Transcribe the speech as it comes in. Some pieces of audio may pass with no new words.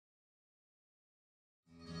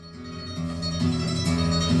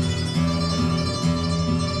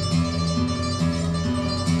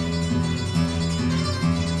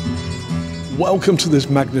Welcome to this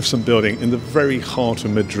magnificent building in the very heart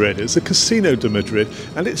of Madrid. It's the Casino de Madrid,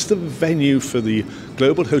 and it's the venue for the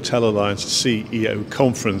Global Hotel Alliance CEO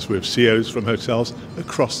conference with CEOs from hotels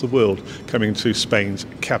across the world coming to Spain's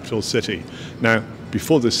capital city. Now,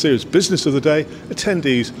 before the serious business of the day,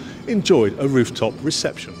 attendees enjoyed a rooftop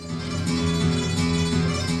reception.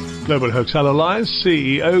 Global Hotel Alliance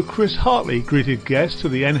CEO Chris Hartley greeted guests to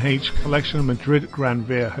the NH Collection Madrid Gran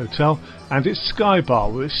Via Hotel and its Sky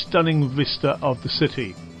Bar with a stunning vista of the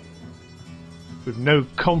city. With no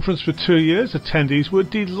conference for 2 years, attendees were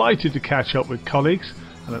delighted to catch up with colleagues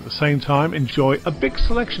and at the same time enjoy a big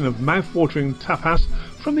selection of mouth-watering tapas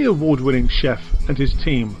from the award-winning chef and his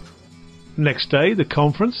team. Next day, the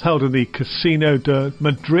conference, held in the Casino de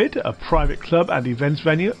Madrid, a private club and events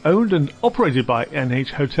venue owned and operated by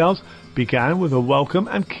NH Hotels, began with a welcome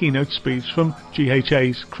and keynote speech from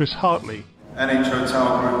GHA's Chris Hartley. NH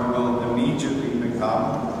Hotel Group will immediately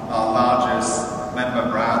become our largest member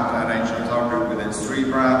brand. NH Hotel Group with its 3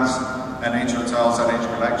 brands, NH Hotels,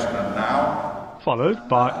 NH Collection and now. Followed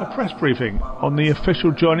by a press briefing on the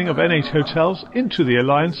official joining of NH Hotels into the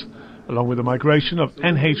Alliance, along with the migration of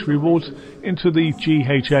NH Rewards into the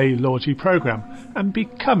GHA loyalty program and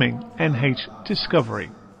becoming NH Discovery.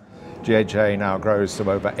 GHA now grows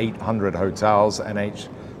to over 800 hotels. NH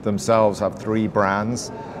themselves have 3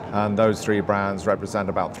 brands, and those 3 brands represent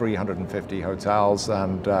about 350 hotels.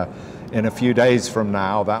 And in a few days from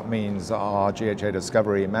now, that means our GHA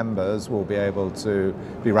Discovery members will be able to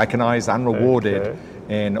be recognized and rewarded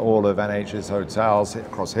in all of NH's hotels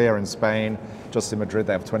across here in Spain. Just in Madrid,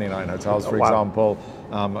 they have 29 hotels, for example,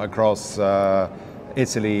 across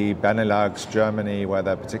Italy, Benelux, Germany, where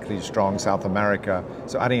they're particularly strong, South America.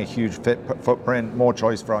 So adding a huge footprint, more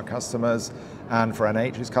choice for our customers, and for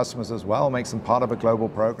NH's customers as well, makes them part of a global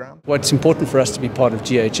program. What's important for us to be part of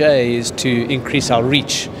GHA is to increase our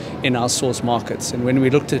reach in our source markets. And when we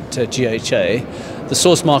looked at GHA, the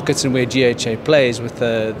source markets and where GHA plays with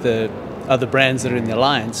the other brands that are in the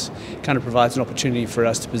Alliance kind of provides an opportunity for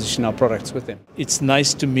us to position our products with them. It's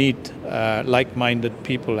nice to meet like-minded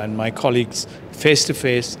people and my colleagues face to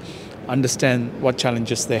face, understand what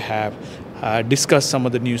challenges they have, discuss some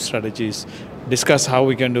of the new strategies, discuss how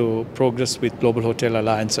we're going to progress with Global Hotel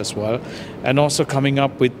Alliance as well, and also coming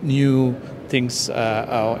up with new things,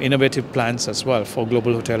 innovative plans as well for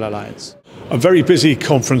Global Hotel Alliance. A very busy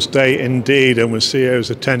conference day indeed, and with CEOs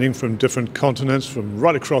attending from different continents, from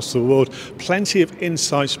right across the world, plenty of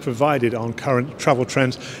insights provided on current travel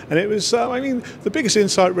trends. And it was, the biggest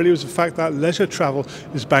insight really was the fact that leisure travel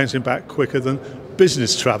is bouncing back quicker than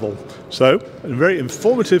business travel. So, a very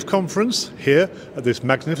informative conference here at this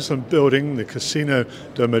magnificent building, the Casino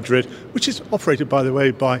de Madrid, which is operated, by the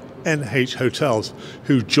way, by NH Hotels,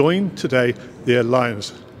 who joined today the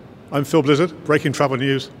Alliance. I'm Phil Blizzard, Breaking Travel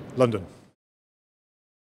News, London.